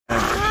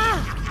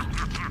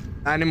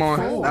Not anymore.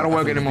 That'll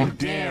work anymore.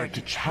 Dare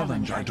to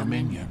challenge our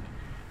dominion.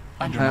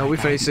 We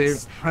face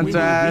it. Hunter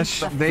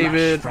Ash,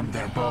 David, from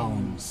their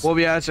bones.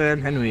 Wolvie Ash,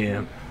 and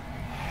Henry.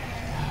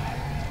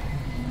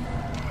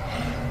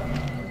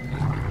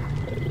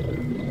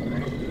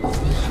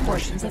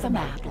 Portions of the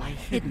map lie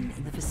hidden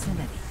in the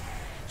vicinity.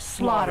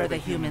 Slaughter the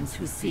humans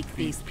who seek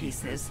these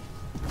pieces,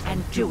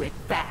 and do it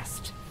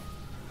fast.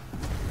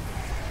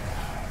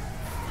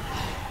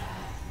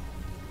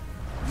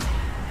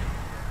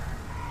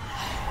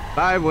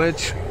 Bye,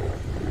 witch.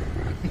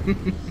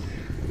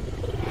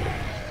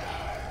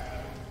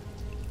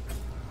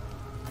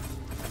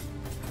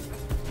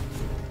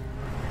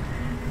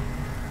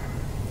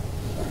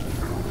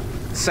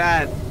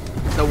 Sad.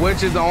 The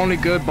witch is the only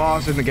good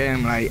boss in the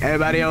game. Like,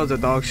 everybody else is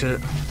dog shit.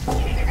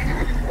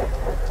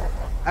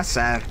 That's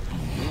sad.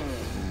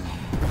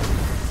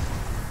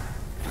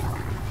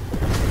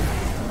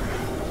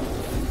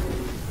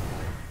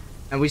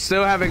 And we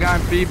still haven't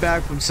gotten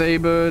feedback from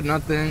Saber,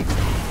 nothing.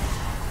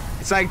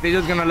 It's like they're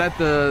just gonna let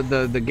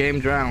the game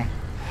drown.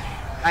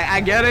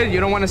 I get it, you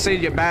don't want to say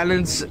your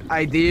balance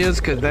ideas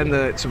because then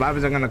the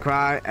survivors are gonna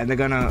cry and they're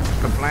gonna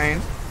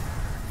complain.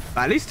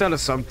 But at least tell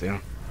us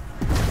something.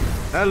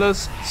 Tell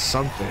us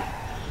something.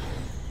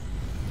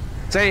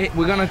 Say,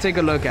 we're gonna take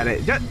a look at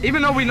it.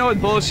 Even though we know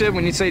it's bullshit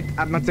when you say,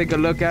 I'm gonna take a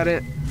look at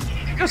it,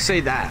 just say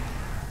that.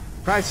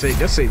 For Christ's sake,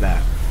 just say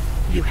that.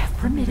 You have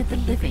permitted the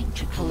living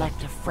to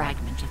collect a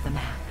fragment of the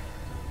map.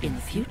 In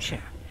the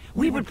future,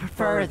 we would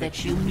prefer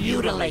that you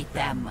mutilate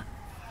them.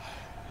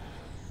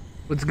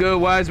 What's good,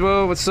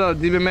 Wisewell? What's up?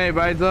 Demon May,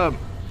 rise up.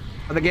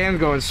 How the game's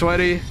going?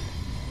 Sweaty?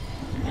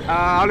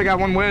 I only got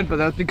one win, but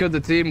that's because the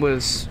team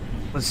was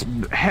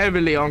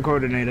heavily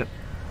uncoordinated.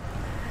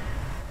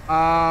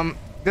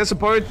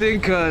 Disappointing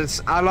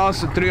because I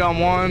lost a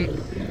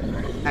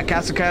 3-on-1 at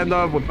Castle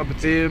Candor with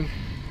Puppeteer.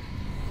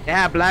 They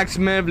had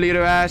Blacksmith,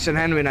 Leader Ash, and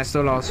Henry, and I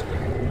still lost.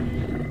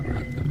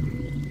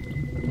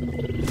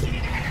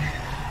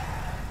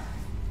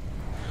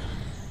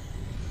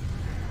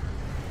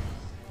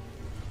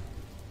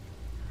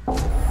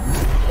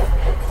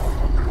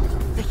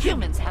 The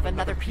humans have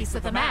another piece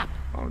of the map.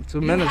 Oh,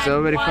 2 minutes, I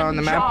already found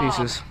the map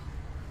pieces.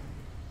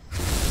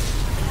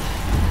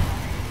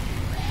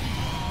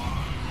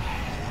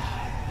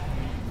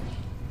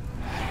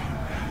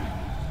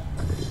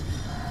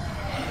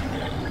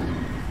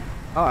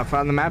 Oh, I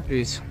found the map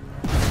piece.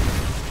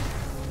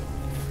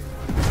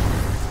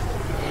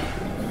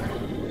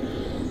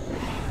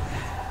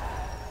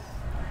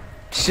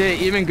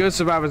 Shit, even good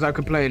survivors are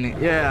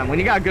complaining. Yeah, when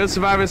you got good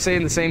survivors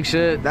saying the same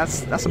shit,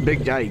 that's a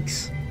big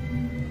yikes.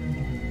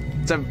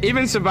 So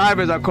even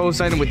survivors are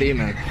co-signing with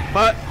Demon.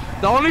 But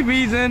the only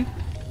reason,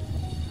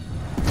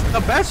 the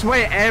best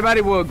way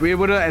everybody will agree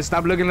with it and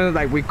stop looking at it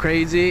like we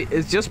crazy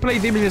is just play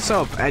Demon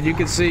yourself and you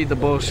can see the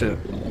bullshit.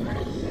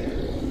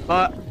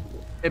 But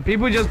if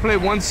people just play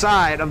one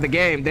side of the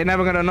game, they're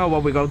never gonna know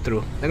what we go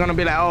through. They're gonna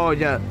be like, oh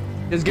yeah,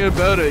 just get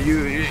better.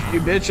 You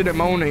bitching and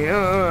moaning.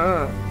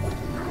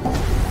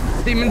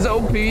 Demon's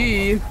OP.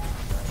 You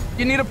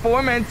need a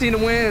 4-man team to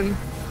win.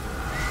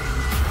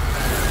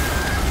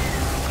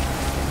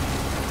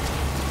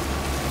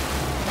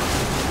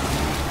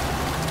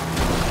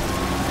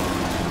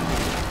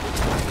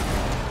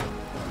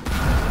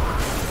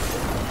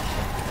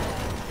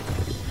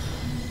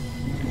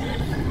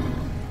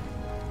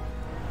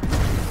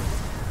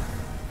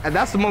 And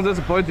that's the most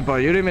disappointing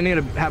part. You don't even need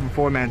to have a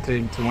 4-man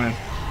team to win.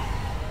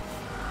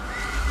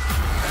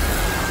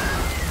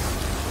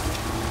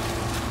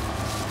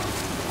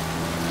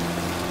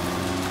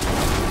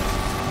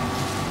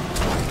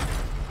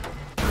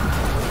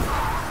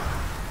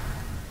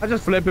 I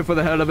just flip it for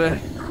the hell of it.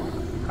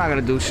 Not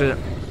gonna do shit.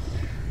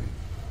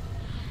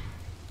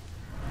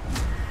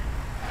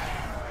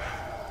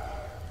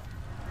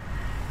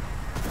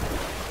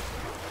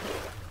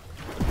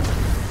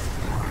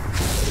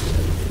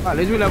 At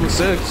least we level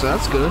 6, so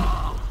that's good.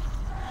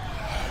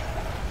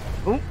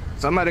 Oh,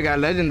 somebody got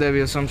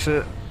legendary or some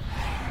shit.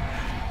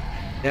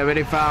 They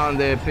already found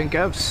the pink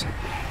Fs.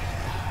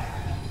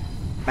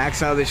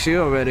 Max out the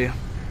shield already.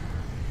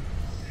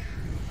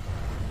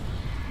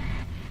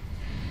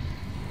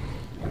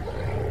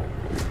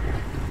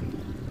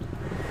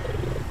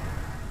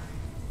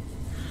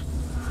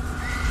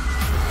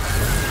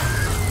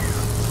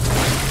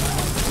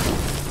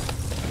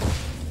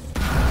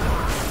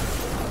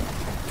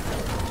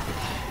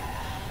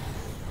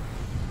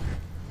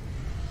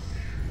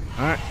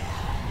 Alright.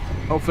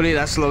 Hopefully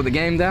that slowed the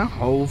game down.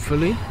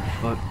 Hopefully.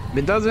 But if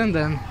it doesn't,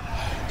 then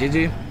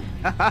GG.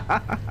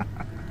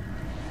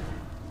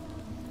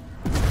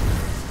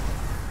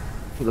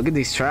 Look at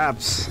these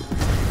traps.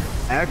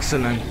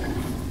 Excellent.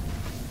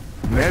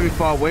 Very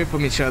far away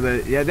from each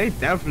other. Yeah, they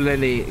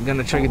definitely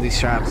gonna trigger these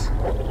traps.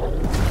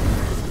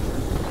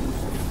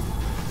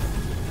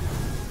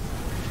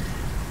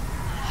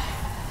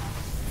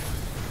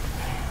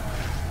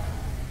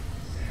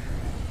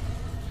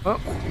 Oh,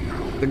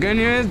 the good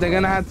news is they're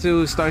gonna have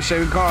to start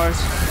shaving cars.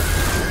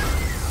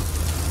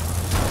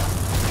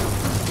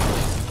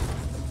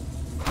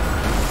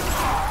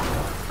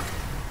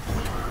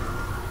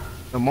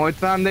 The more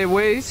time they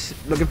waste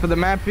looking for the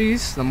map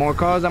piece, the more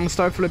cards I'm gonna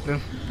start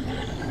flipping.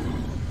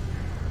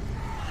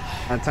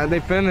 By the time they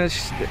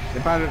finish,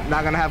 they're probably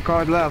not gonna have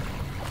cards left.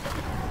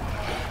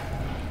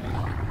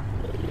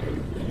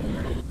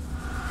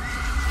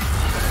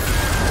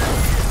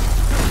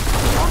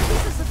 All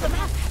pieces of the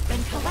map have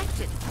been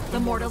collected. The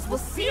mortals will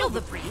seal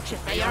the breach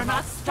if they are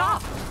not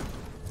stopped.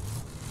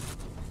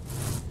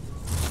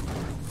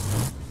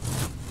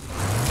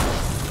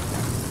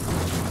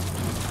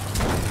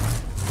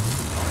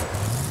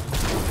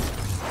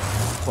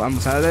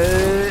 Almost had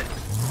it.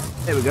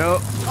 There we go.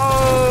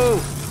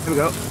 Oh! There we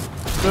go. A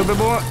little bit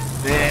more.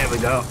 There we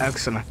go.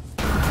 Excellent.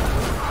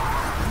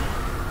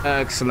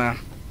 Excellent.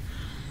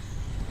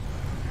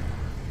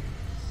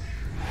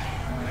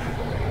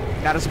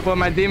 Gotta support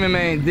my demon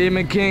main.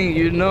 Demon King,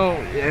 you know.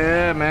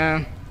 Yeah,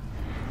 man.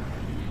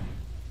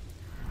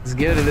 Let's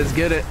get it. Let's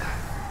get it.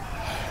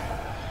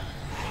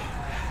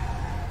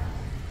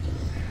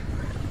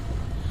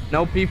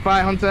 No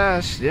P5 Hunter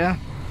Ash. Yeah.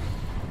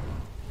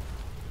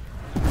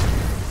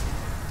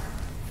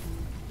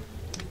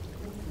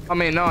 I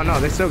mean, no,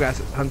 they still got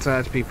Hunter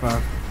Ash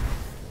P5.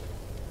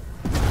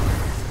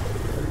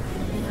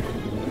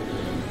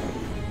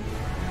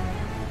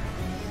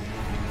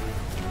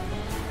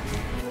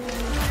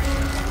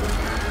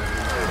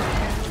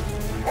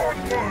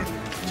 Onward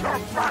to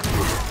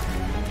battle!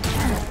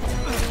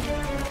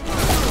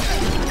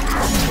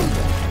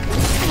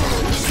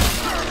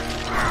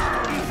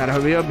 Gotta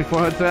hurry up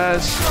before Hunter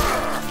Ash.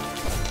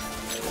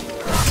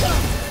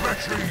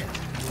 Retreat!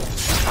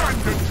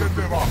 Stand and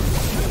deliver!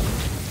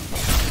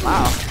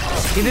 Wow.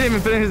 He didn't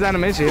even finish his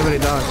animation, he already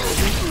died.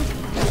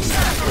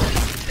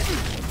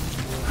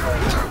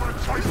 Never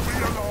take me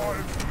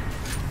alive!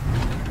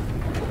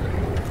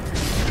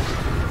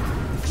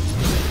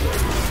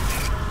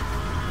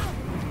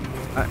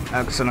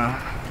 Excellent.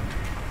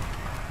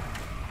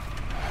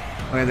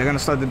 Okay, they're gonna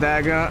start the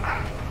dagger.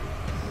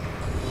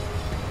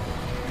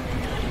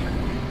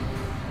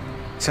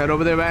 Let's head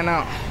over there right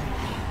now.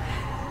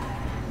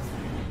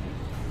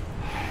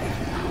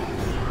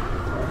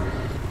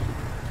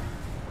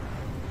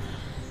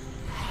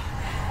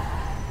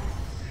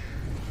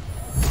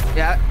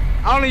 Yeah,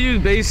 I only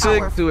use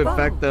basic to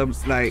affect them.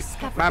 Like,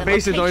 my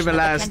basic don't even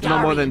last no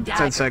more than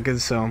 10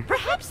 seconds, so.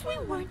 Perhaps we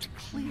weren't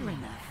clear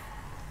enough.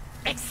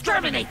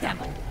 Exterminate them!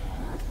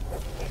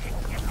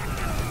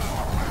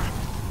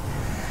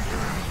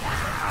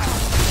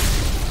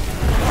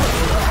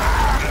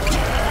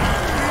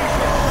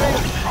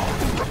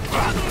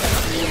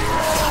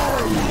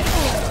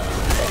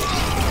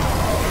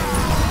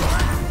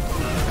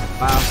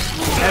 Wow.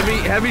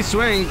 Heavy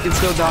swing can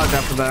still dodge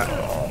after that.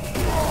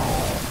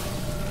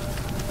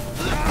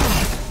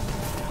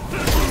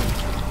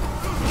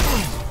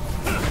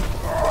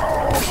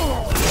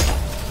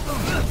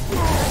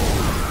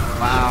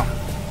 Wow.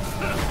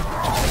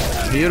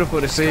 Beautiful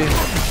to see.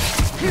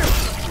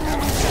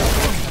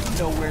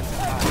 Nowhere to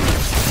hide.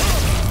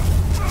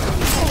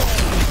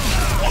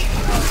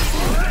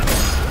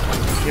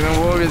 Even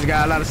Warriors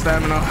got a lot of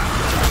stamina.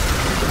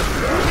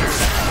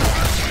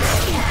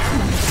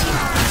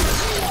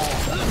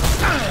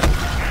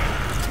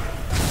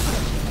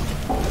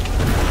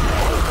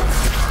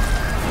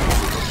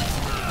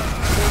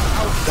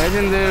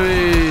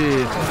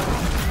 Legendary.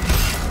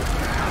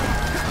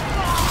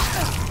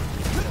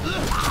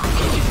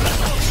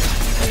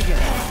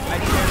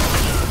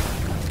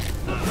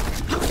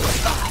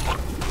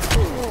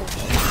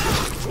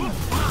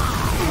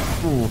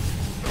 Ooh.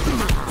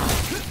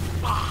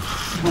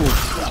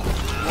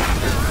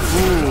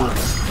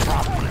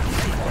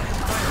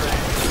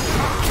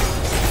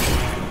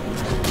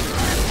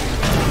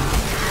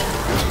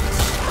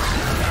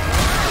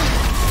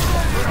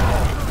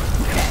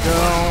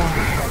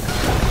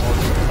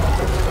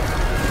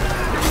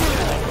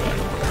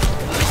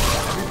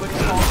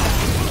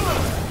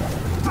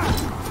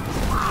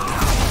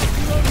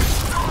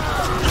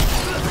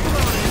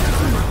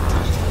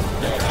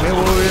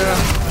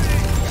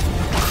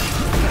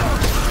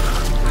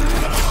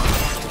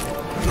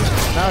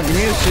 No, give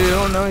me a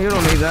shield. No, you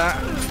don't need that.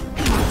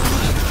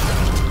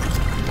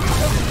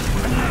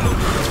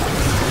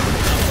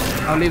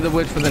 I'll leave the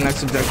witch for the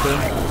next objective.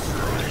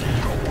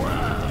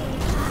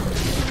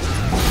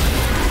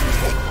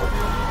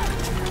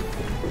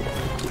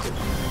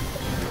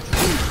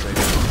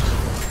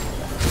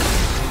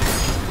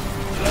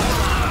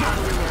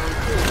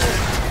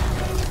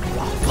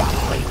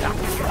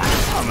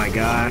 Oh my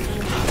god.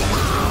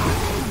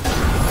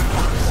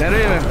 They don't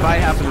even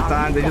fight half of the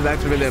time, they just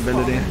activate their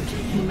ability.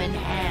 Human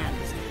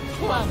hands.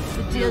 Plump,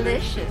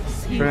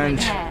 delicious human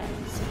French.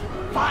 hands.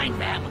 Find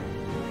them.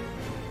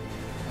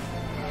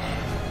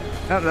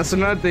 Yeah, that's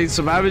another thing.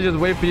 Survivors just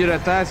wait for you to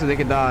attack so they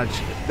can dodge.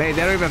 They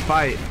don't even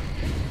fight.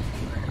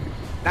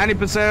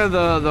 90%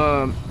 of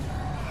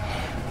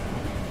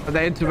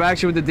the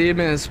interaction with the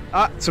demons.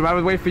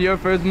 Survivors wait for your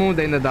first move,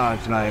 then the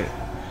dodge. Like,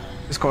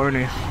 it's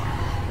corny.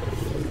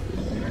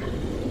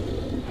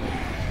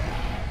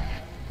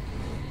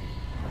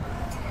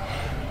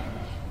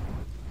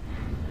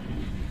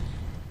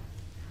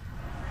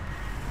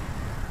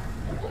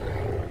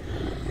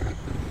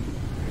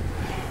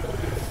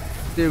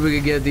 See if we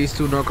can get these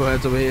two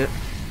knuckleheads over here.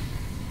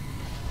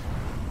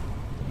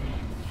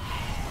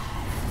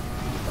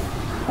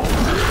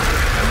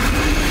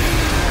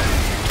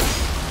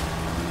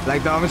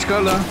 Like the orange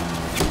color.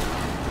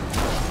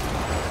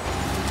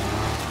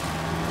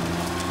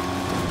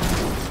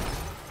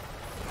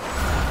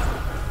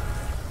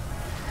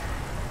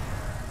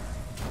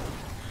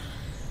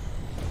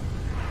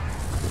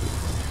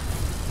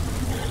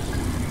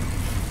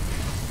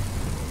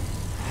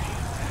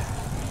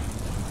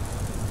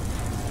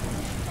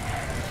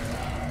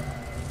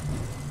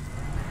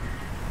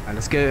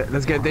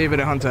 Let's get David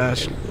and Hunter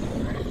Ash.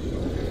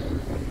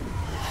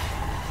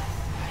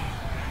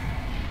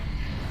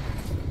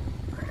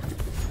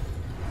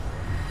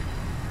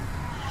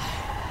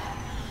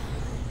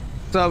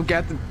 So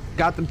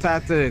got them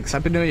tactics.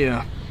 Happy New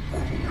Year.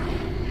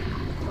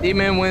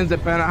 Demon wins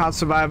depending on how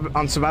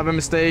surviving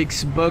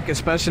mistakes. Book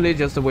especially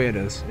just the way it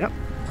is. Yep.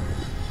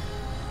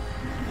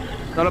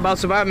 It's all about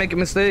surviving, making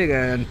a mistake,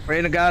 and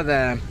praying to God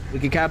that we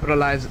can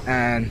capitalize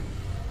and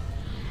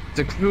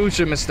to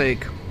crucial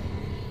mistake.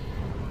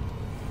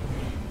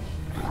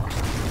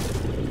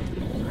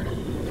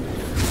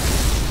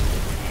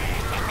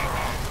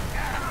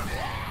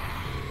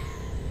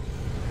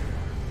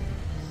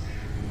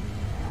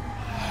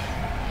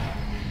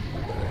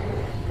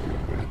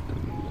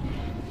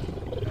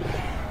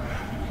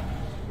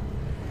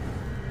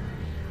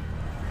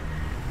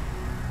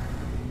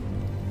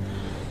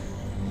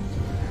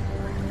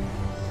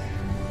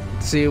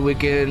 See if we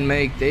can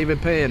make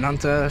David pay and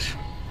Hunter Ash.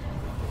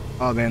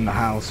 Oh, they're in the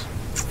house.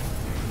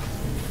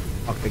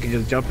 Oh, they can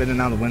just jump in and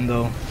out the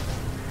window.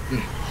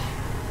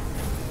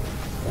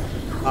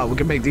 Oh, we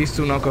can make these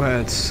two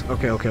knuckleheads.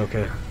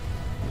 Okay.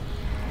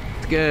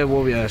 Let's get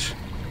Wolvie Ash.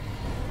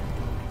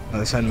 Oh,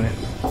 that's Henry.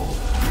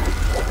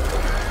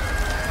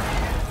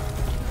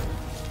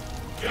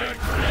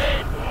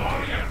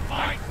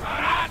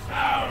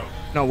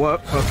 No,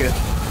 what? Okay.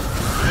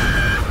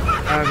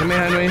 Come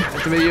here, Henry.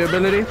 Activate your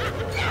ability.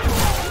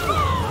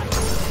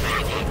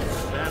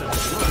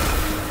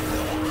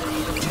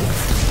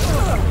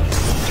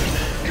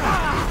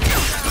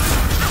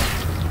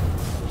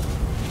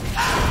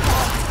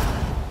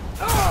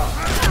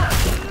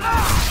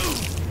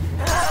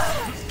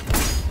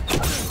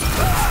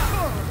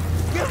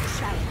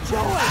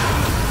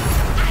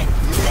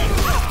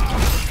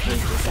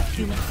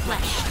 Human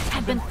flesh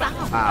have been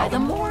found by the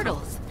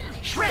mortals.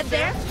 Shred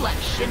their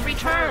flesh in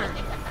return.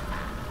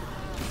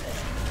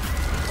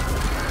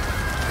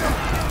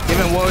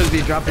 Even Warriors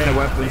be dropping their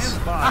weapons. His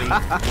body is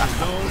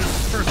his own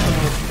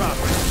personal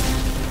property.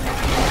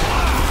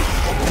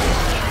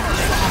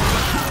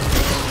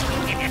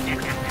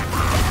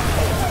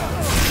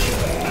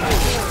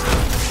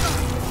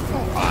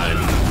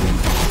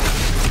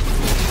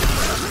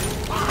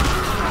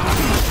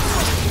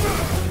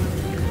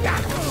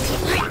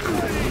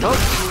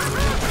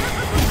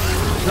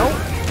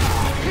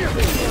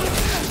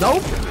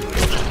 Nope.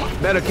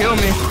 Better kill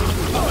me.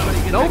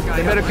 Nope.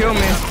 They better kill me.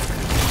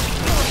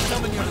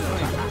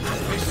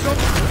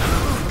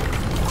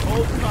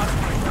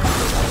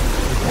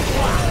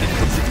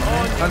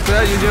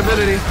 Hunter, use your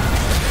ability.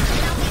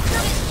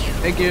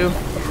 Thank you.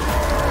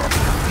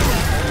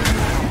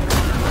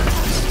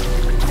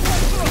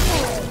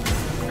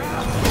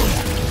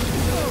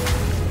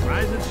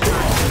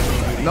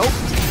 Nope.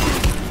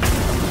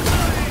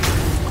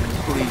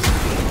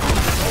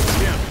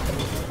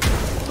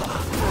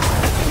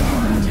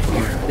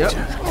 Yep.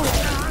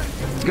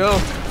 Let's go.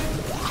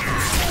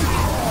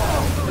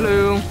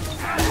 Hello.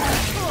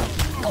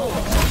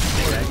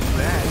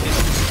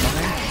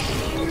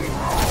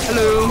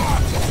 Hello.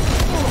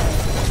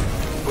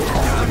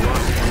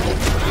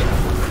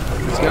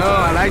 Let's go.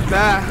 I like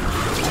that.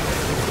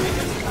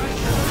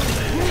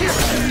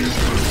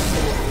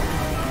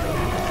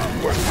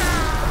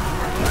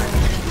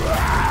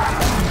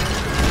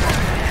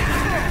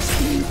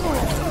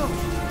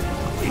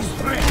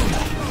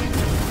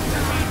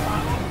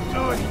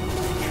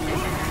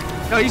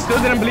 No, he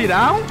still didn't bleed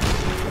out?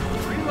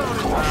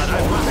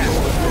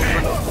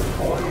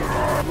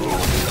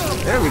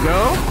 There we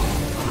go.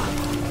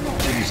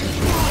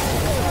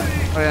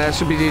 Oh yeah, that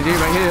should be GG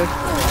right here.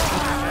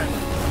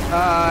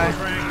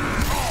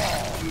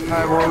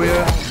 Alright,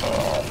 Warrior.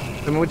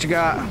 Tell me what you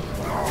got.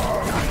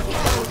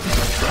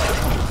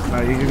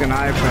 Alright, you're gonna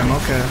iframe,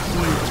 okay.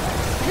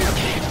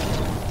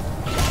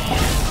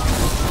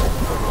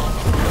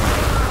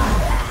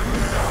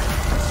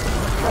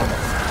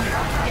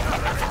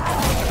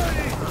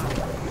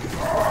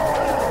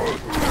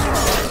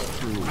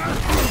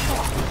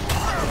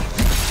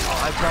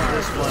 I call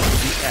this one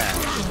the Ash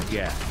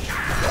Gash.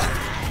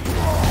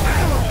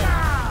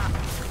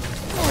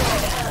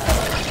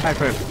 High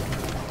crib.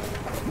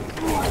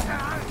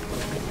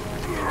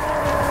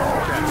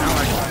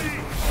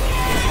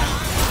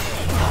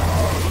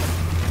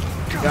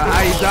 Yeah,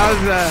 how he does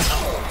that.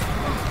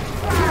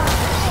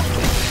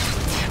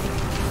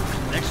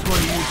 Next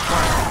one you use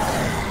fire.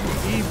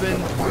 Even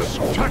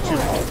touch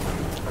it.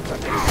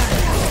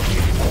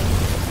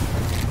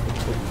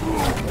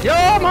 Yo,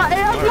 my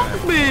air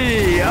blocked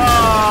me!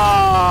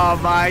 Oh! Oh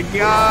my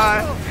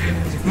god.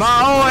 My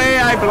whole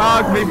AI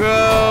blocked me,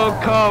 bro.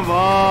 Come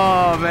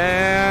on,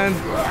 man.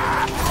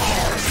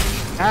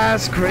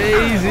 That's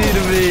crazy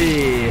to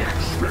me.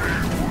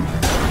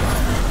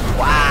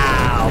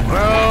 Wow,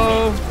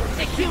 bro.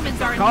 The humans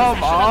are in Come possession of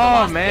the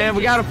on, lost man.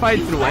 We engine. gotta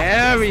fight through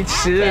every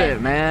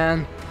shit,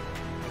 man.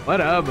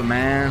 Whatever,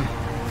 man.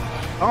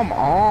 Come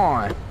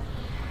on.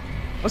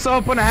 What's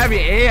the point of having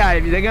AI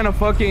if they're gonna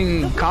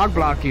fucking cock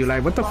block you?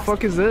 Like, what the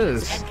fuck is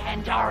this?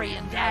 And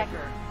Kandarian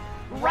dagger.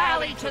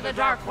 Rally to the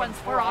Dark Ones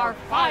for our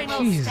final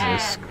Jesus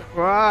stand.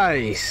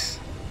 Christ.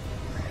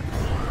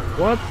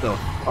 What the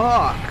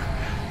fuck?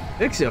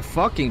 Fix your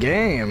fucking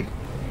game.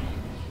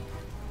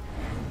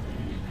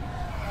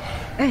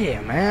 Hey,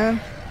 man.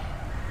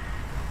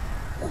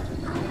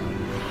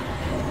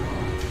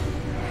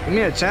 Give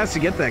me a chance to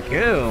get that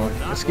kill.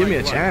 Just give me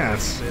a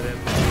chance.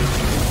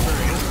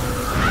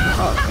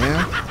 Oh,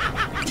 man.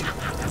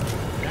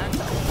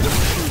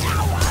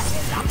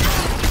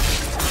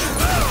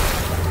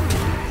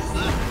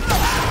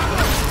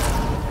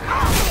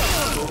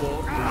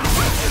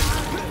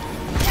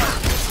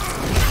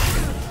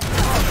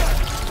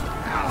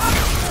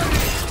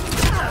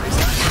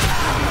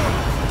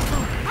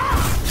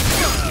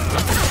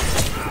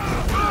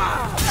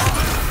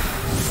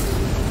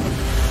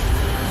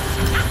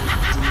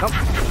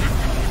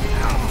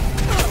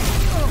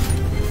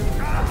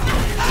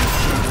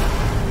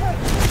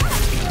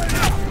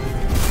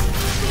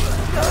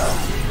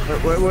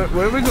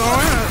 Where are we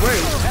going?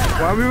 Wait,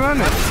 why are we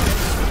running?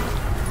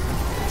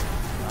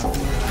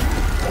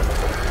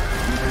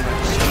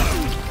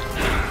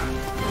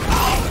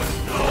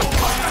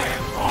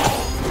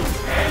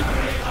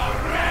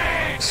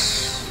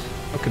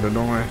 Okay,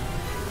 don't worry.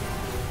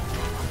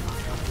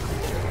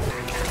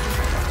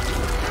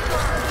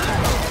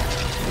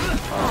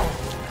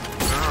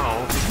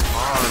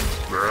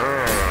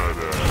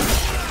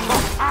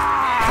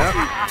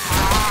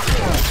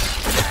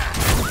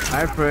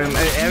 iFrame.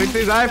 Hey,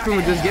 everything's iFrame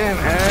with this game.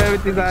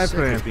 Everything's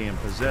iFrame. Being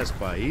possessed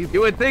by evil.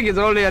 You would think it's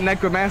only a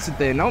necromancer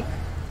thing. Nope.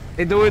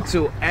 They do it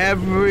to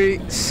every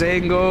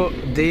single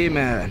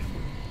demon.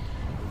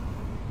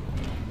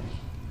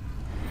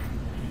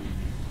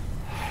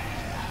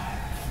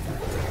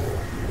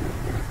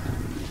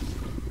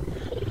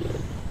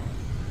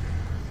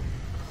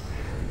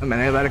 I mean,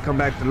 everybody come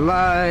back to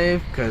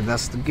life, cause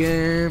that's the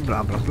game,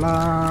 blah, blah,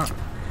 blah.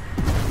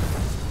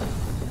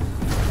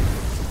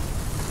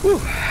 Whew.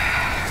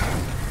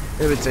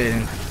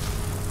 Irritating.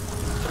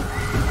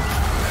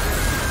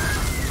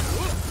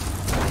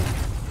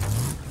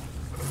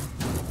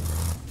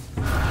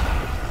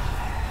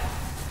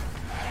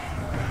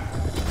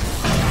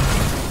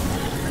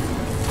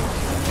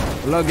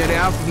 Look, getting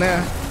out from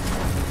there.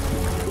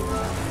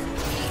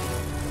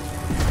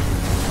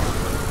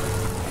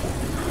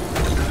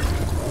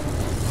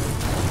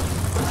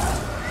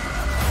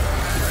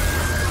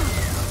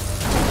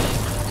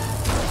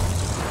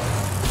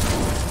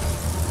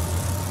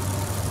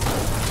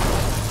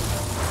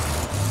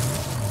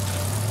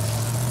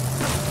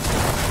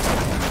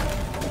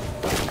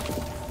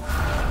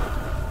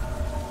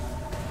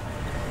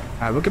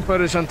 Alright, we can put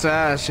this on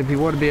Ash if he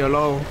want to be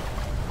alone.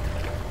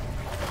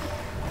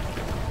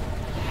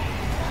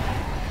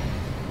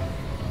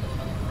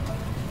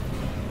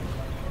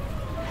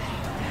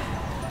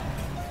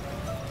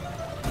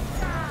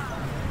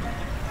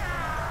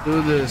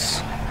 Do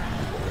this.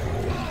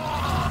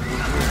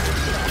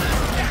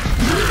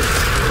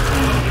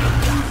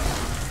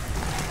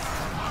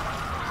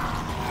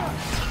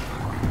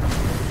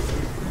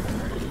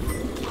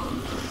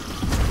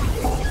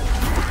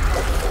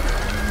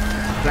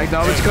 Like the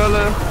orange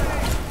color.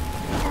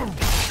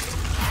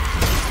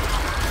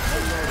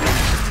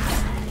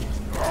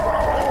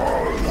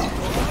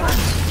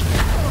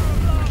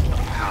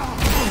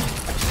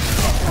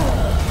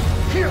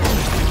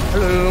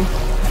 Hello.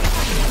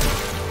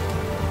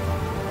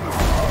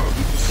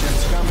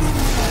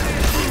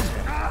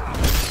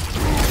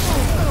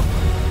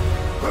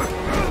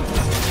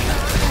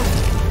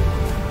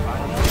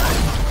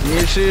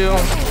 Need a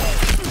shield.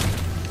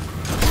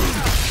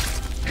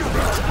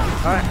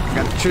 Alright,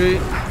 got the tree.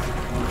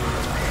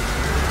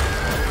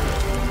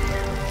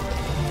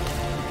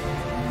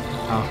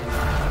 Oh.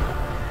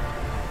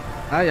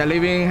 Alright, you're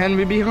leaving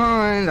Henry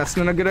behind. That's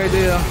not a good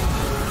idea.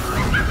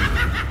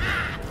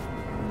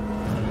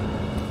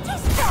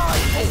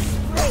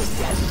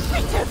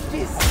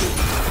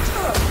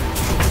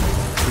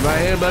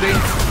 Right here, buddy.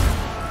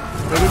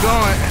 Where we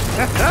going?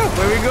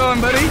 Where we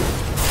going, buddy?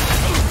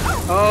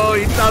 Oh,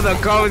 you thought the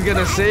car was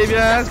gonna save your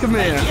ass? Come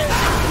here.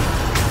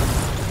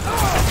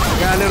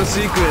 Got a little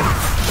secret.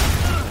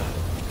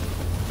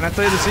 Can I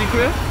tell you the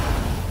secret?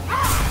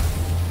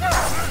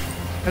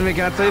 Henry,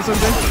 can I tell you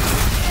something?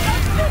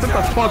 Sit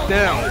the fuck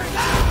down.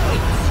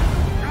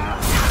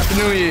 Happy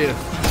New Year.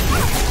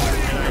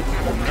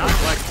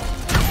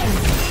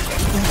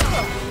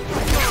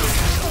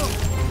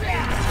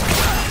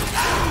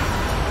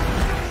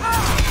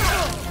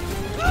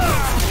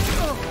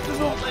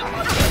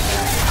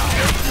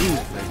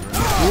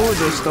 Ooh,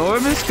 the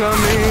storm is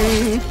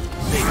coming.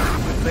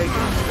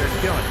 bacon instead of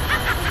killing it.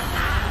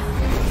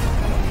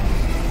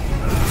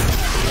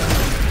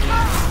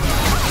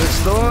 The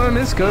storm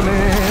is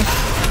coming.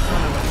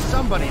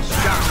 Somebody's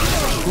shot.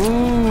 Ooh,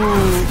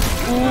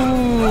 ooh,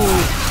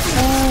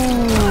 ooh.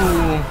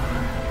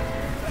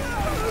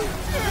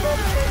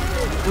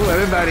 Ooh,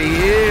 everybody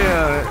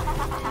here.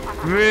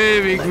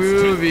 Very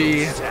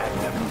groovy.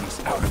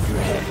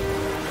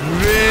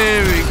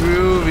 Very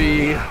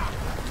groovy.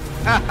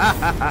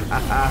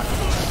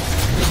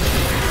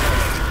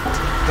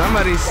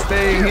 Somebody's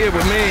staying here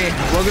with me.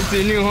 Welcome to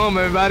your new home,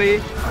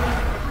 everybody.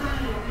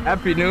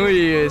 Happy New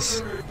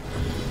Year's.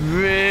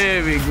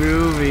 Very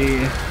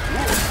groovy.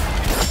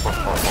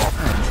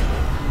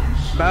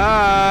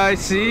 Bye.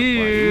 See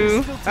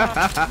you.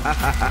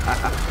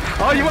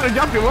 Oh, you want to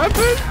drop your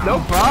weapon? No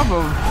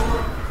problem.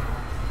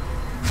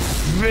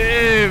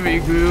 Very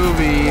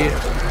groovy.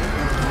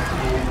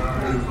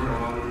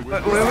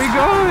 Where are we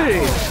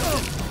going?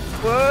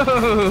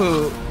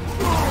 Whoa.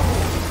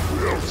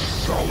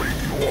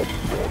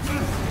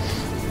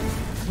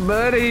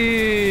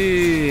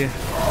 Buddy.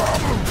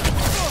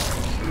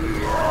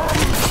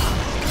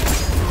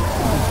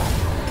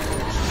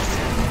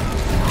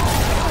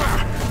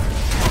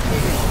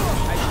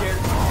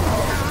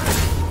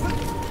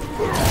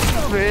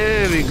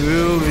 Very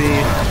groovy.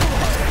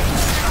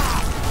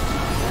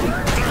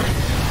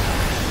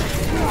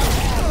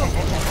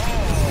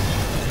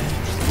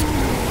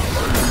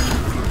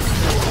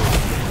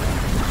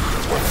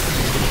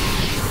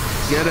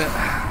 Get it.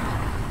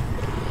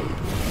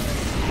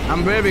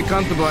 I'm very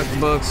comfortable at the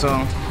book,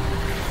 so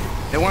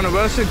they want to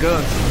rush it,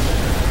 good.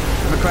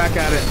 Have a crack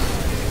at it.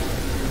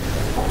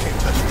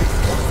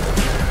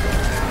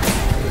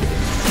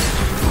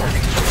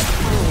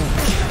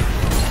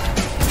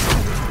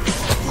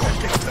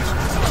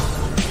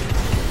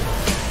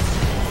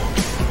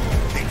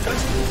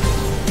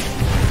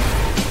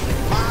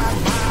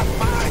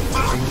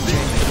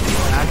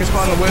 I can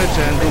spawn the witch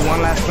and do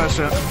one last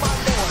pressure.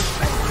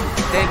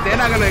 They're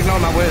not gonna ignore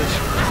my witch.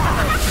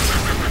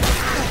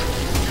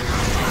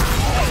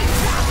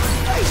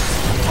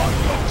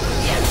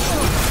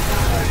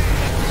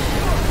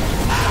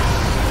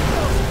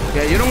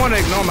 Yeah, you don't want to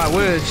ignore my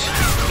witch.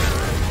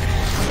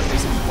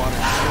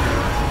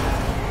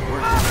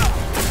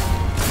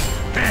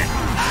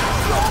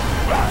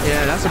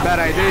 Yeah, that's a bad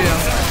idea.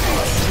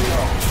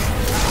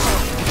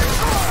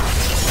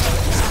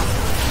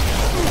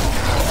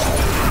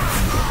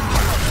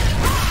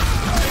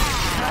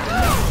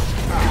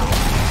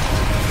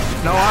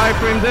 No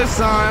iframe this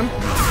time.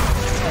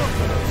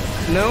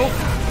 Nope.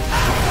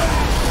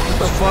 Get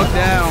the fuck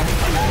down.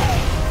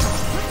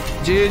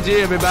 GG,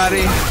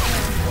 everybody.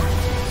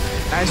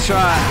 Nice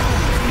try.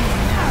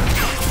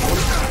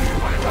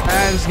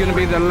 And it's gonna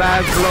be the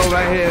last blow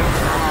right here.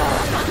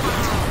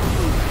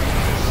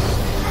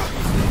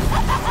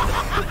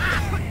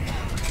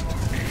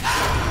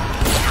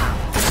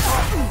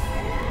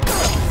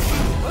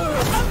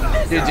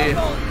 GG.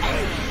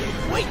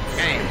 Wait,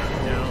 game.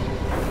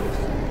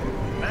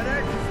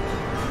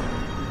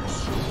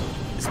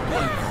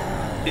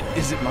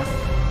 Is it my...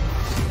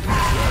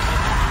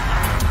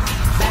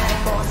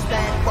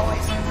 Bad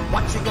boys,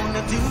 what you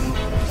gonna do?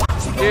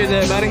 Cheers,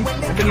 everybody.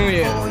 Happy New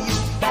Year.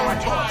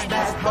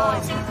 Bad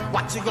boys,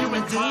 what you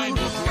gonna do?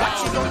 What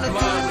you gonna do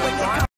when they come?